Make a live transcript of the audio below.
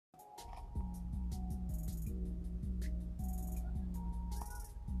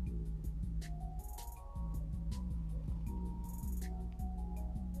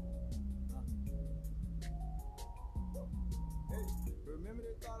Remember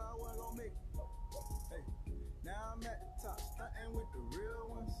they thought I wasn't gonna make it. Hey, now I'm at the top, starting with the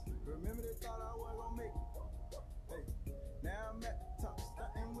real ones. Remember they thought I wasn't gonna make it. Hey, now I'm at the top,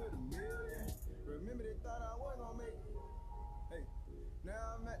 starting with a million. Remember they thought I wasn't gonna make it. Hey,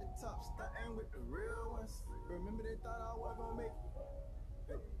 now I'm at the top, starting with the real ones. Remember they thought I wasn't gonna make it.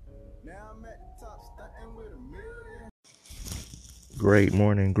 Hey, now I'm at the top, starting with a million. Great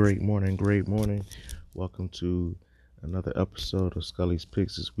morning, great morning, great morning. Welcome to another episode of Scully's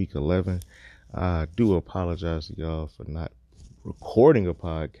Picks. This week 11. I do apologize to y'all for not recording a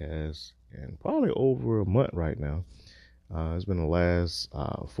podcast in probably over a month right now. It's been the last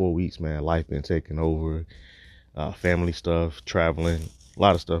 4 weeks, man. Life been taking over, family stuff, traveling, a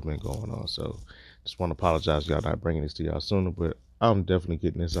lot of stuff been going on. So just want to apologize y'all not bringing this to y'all sooner, but I'm definitely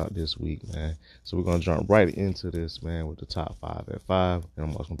getting this out this week, man. So we're going to jump right into this, man, with the top 5 at 5. And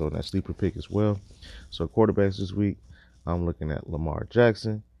I'm also going to throw in that sleeper pick as well. So quarterbacks this week, I'm looking at Lamar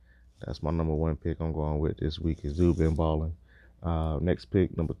Jackson. That's my number 1 pick I'm going with this week. Is dude been balling. Next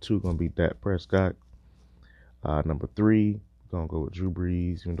pick, number 2, going to be Dak Prescott. Number 3, going to go with Drew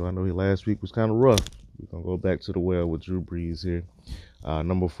Brees. Even though I know he last week was kind of rough. We're going to go back to the well with Drew Brees here.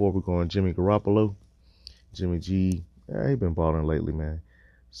 Number 4, we're going Jimmy Garoppolo. Jimmy G. Yeah, he been balling lately, man.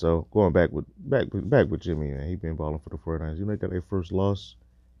 So going back with Jimmy, man. He been balling for the 49ers. You know, they got their first loss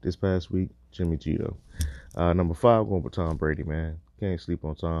this past week. Jimmy G, though. Number 5, going with Tom Brady, man. Can't sleep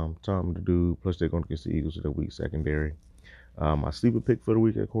on Tom. Tom the dude. Plus, they're going against the Eagles with a weak secondary. My sleeper pick for the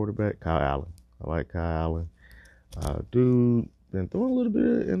week at quarterback, Kyle Allen. I like Kyle Allen. Dude been throwing a little bit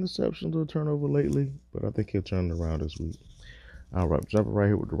of interceptions or turnover lately, but I think he'll turn it around this week. All right, jumping right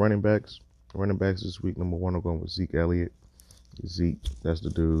here with the running backs. Running backs this week, number 1, I'm going with Zeke Elliott. Zeke, that's the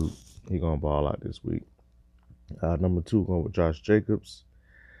dude. He going to ball out this week. Number 2, going with Josh Jacobs.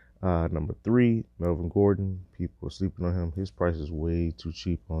 Number 3, Melvin Gordon. People are sleeping on him. His price is way too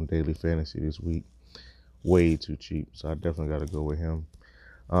cheap on Daily Fantasy this week. Way too cheap. So I definitely got to go with him.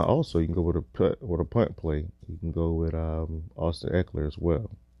 Also, you can go with a punt play. You can go with Austin Eckler as well.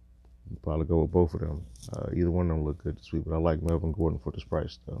 You can probably go with both of them. Either one of them look good this week, but I like Melvin Gordon for this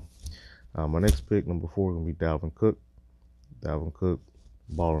price, though. My next pick, number 4, going to be Dalvin Cook. Dalvin Cook,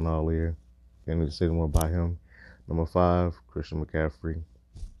 balling all year. Can't need to say more about him. Number 5, Christian McCaffrey.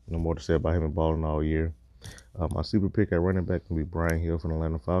 No more to say about him and balling all year. My sleeper pick at running back going to be Brian Hill from the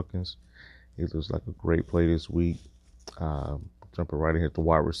Atlanta Falcons. He looks like a great play this week. Jumping right in here to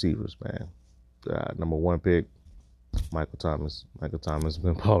wide receivers, man. Number 1 pick, Michael Thomas. Michael Thomas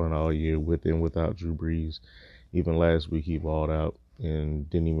been balling all year with and without Drew Brees. Even last week he balled out and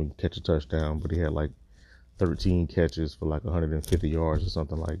didn't even catch a touchdown, but he had like 13 catches for like 150 yards or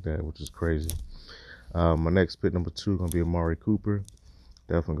something like that, which is crazy. My next pick, number 2, going to be Amari Cooper.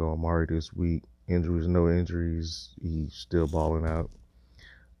 Definitely go Amari this week. Injuries, no injuries. He's still balling out.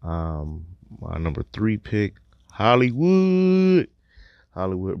 My number 3 pick, Hollywood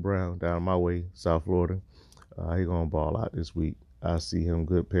Brown, down my way, South Florida. He going to ball out this week. I see him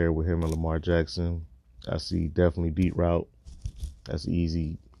good pair with him and Lamar Jackson. I see definitely deep route. That's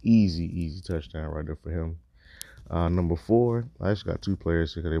easy touchdown right there for him. Number 4, I actually got 2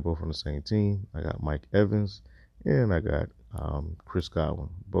 players here because they're both on the same team. I got Mike Evans and I got Chris Godwin.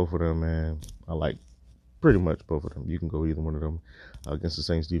 Both of them, man, I like pretty much both of them. You can go either one of them against the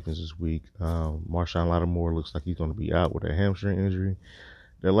Saints defense this week. Marshawn Lattimore looks like he's going to be out with a hamstring injury.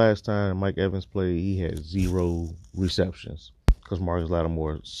 The last time Mike Evans played, he had 0 receptions because Marcus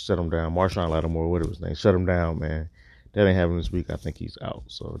Lattimore shut him down. Marshawn Lattimore, whatever his name, shut him down, man. That ain't happening this week. I think he's out.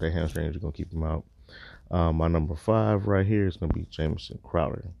 So that hamstring injury is going to keep him out. My number 5 right here is going to be Jamison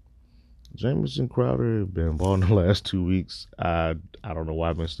Crowder. Jamison Crowder been balling the last 2 weeks. I don't know why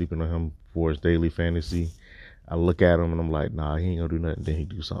I've been sleeping on him for his daily fantasy. I look at him and I'm like, nah, he ain't going to do nothing. Then he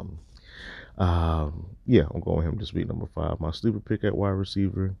do something. Yeah, I'm going with him this week, number 5. My sleeper pick at wide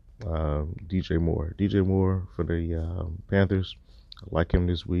receiver, DJ Moore. DJ Moore for the Panthers. I like him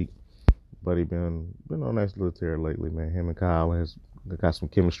this week. But he been on a nice little tear lately, man. Him and Kyle they got some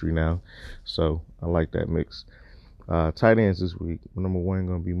chemistry now. So I like that mix. Tight ends this week. Number 1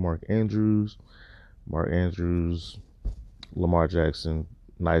 going to be Mark Andrews. Lamar Jackson.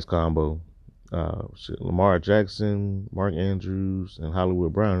 Nice combo. Lamar Jackson, Mark Andrews, and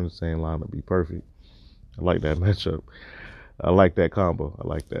Hollywood Brown in the same lineup be perfect. I like that matchup. I like that combo. I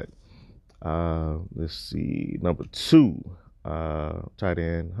like that. Let's see. Number 2, tight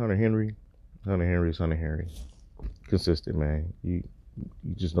end, Hunter Henry. Hunter Henry. Consistent, man. You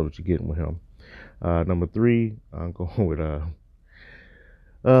just know what you're getting with him. Number 3, I'm going with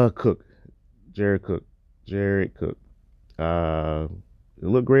Cook. Jared Cook. It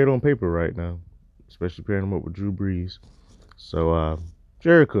look great on paper right now, especially pairing him up with Drew Brees. So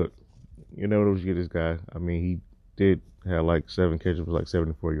Jared Cook. You know what was get this guy. I mean, he did have like 7 catches for like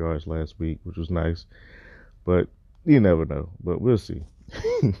 74 yards last week, which was nice. But you never know. But we'll see.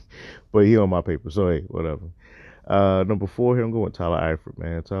 But he on my paper, so hey, whatever. Number 4 here, I'm going with Tyler Eifert,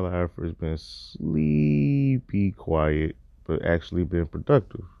 man. Tyler Eifert has been sleepy quiet, but actually been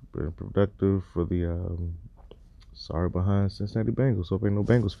productive. Been productive for the sorry behind Cincinnati Bengals. Hope ain't no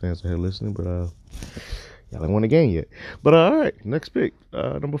Bengals fans out here listening, but y'all ain't won the game yet. But all right, next pick,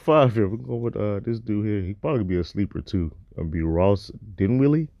 number 5 here. We're going with this dude here. He probably be a sleeper too. It'll be Ross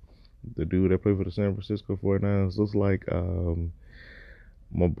Dinwiddie, the dude that played for the San Francisco 49ers. Looks like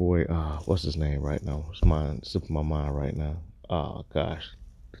my boy, what's his name right now? It's slipping my mind right now. Oh gosh,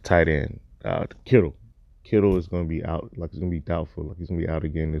 the tight end, Kittle. Kittle is going to be out, like he's going to be doubtful, like he's going to be out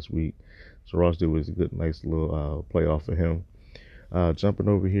again this week. So Ross did was a good, nice little playoff for him. Jumping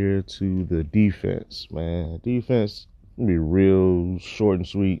over here to the defense, man. Defense gonna be real short and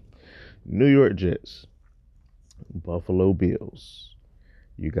sweet. New York Jets, Buffalo Bills.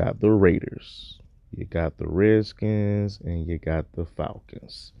 You got the Raiders. You got the Redskins, and you got the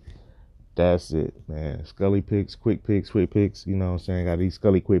Falcons. That's it, man. Scully picks, quick picks. You know what I'm saying? Got these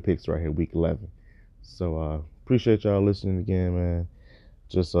Scully quick picks right here, week 11. So appreciate y'all listening again, man.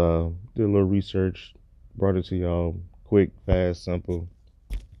 Just did a little research, brought it to y'all. Quick, fast, simple.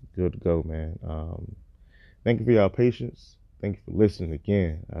 Good to go, man. Thank you for y'all patience. Thank you for listening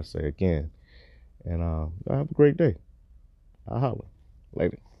again. I say again. And have a great day. I'll holler.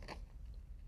 Later.